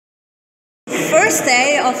first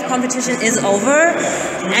day of competition is over.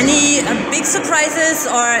 Any big surprises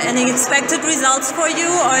or any expected results for you,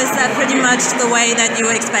 or is that pretty much the way that you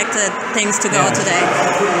expected things to go today?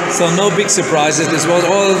 So no big surprises. This was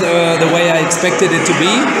all the way I expected it to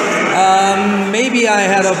be. Maybe I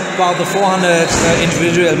had about the 400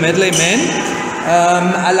 individual medley men.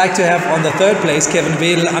 I like to have on the third place Kevin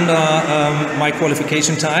Wedel under my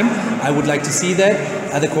qualification time. I would like to see that.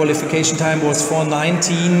 The qualification time was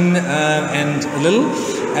 4:19 and a little,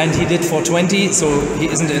 and he did 4:20, so he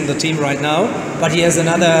isn't in the team right now. But he has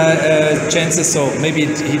another chances, so maybe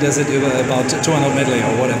he does it about 200 medley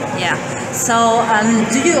or whatever. Yeah. So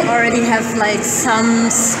do you already have like some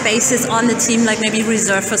spaces on the team, like maybe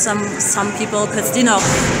reserved for some people? Because you know,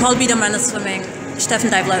 Paul Biedermann is swimming, Steffen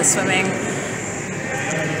Deibler is swimming.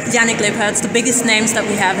 Henning Lambertz, the biggest names that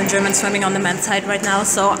we have in German swimming on the men's side right now.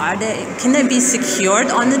 So can they be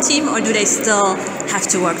secured on the team, or do they still have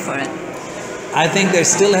to work for it? I think they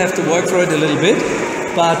still have to work for it a little bit,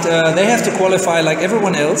 but they have to qualify like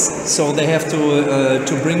everyone else. So they have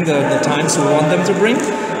to bring the times we want them to bring.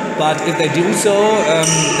 But if they do so,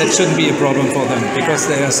 that shouldn't be a problem for them, because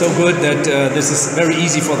they are so good that this is very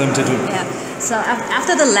easy for them to do. Yeah. So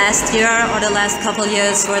after the last year or the last couple of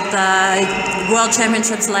years with the World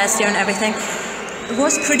Championships last year and everything, it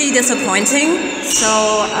was pretty disappointing. So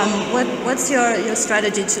what's your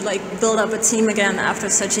strategy to like build up a team again after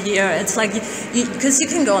such a year? It's like, because you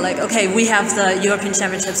can go like, okay, we have the European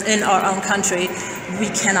Championships in our own country. We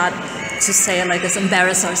cannot, to say it like this,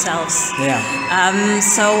 embarrass ourselves. Yeah.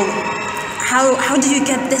 So how do you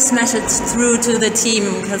get this message through to the team?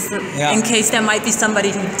 Because in case there might be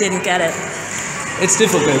somebody who didn't get it. It's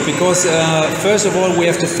difficult because first of all we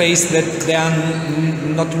have to face that there are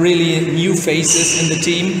not really new faces in the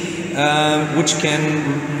team which can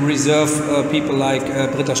reserve people like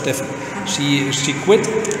Britta Steffen. She quit,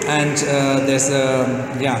 and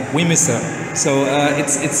we miss her. So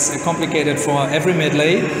it's complicated for every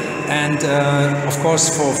medley, and of course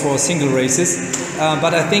for single races.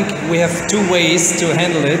 But I think we have two ways to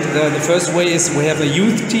handle it. The first way is we have a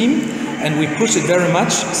youth team, and we push it very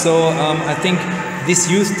much. So I think this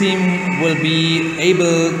youth team will be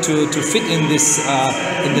able to fit in this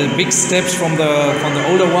in the big steps from the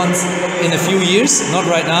older ones in a few years, not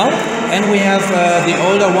right now. And we have the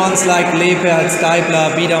older ones like Lambertz,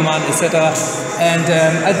 Deibler, Biedermann, etc. And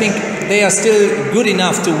I think they are still good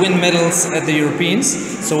enough to win medals at the Europeans.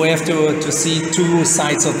 So we have to see two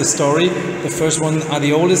sides of the story. The first one are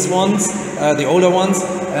the oldest ones, the older ones,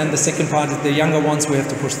 and the second part is the younger ones. We have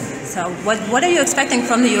to push them. So what are you expecting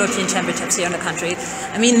from the European Championships here in the country?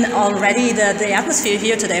 I mean, already the atmosphere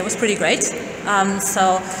here today was pretty great.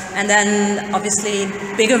 And then obviously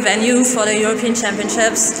bigger venue for the European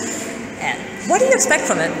Championships. What do you expect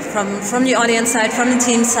from it? From the audience side, from the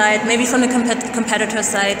team side, maybe from the competitor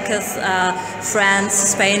side? Because France,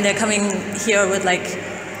 Spain, they're coming here with like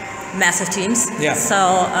massive teams. Yeah. So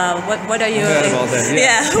what are your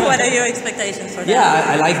what are your expectations for that?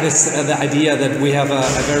 Yeah, I like this the idea that we have a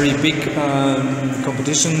very big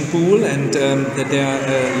competition pool, and that there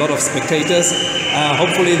are a lot of spectators.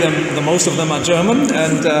 Hopefully the most of them are German,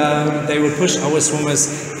 and they will push our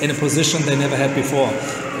swimmers in a position they never had before.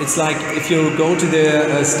 It's like if you go to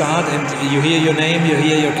the start and you hear your name, you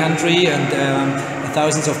hear your country, and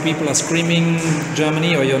thousands of people are screaming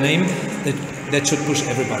Germany or your name. That should push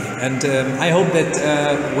everybody, and I hope that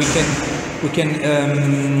we can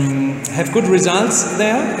have good results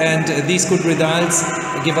there, and these good results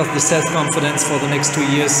give us the self-confidence for the next 2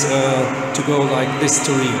 years to go like this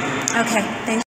to Rio. Okay, thank you.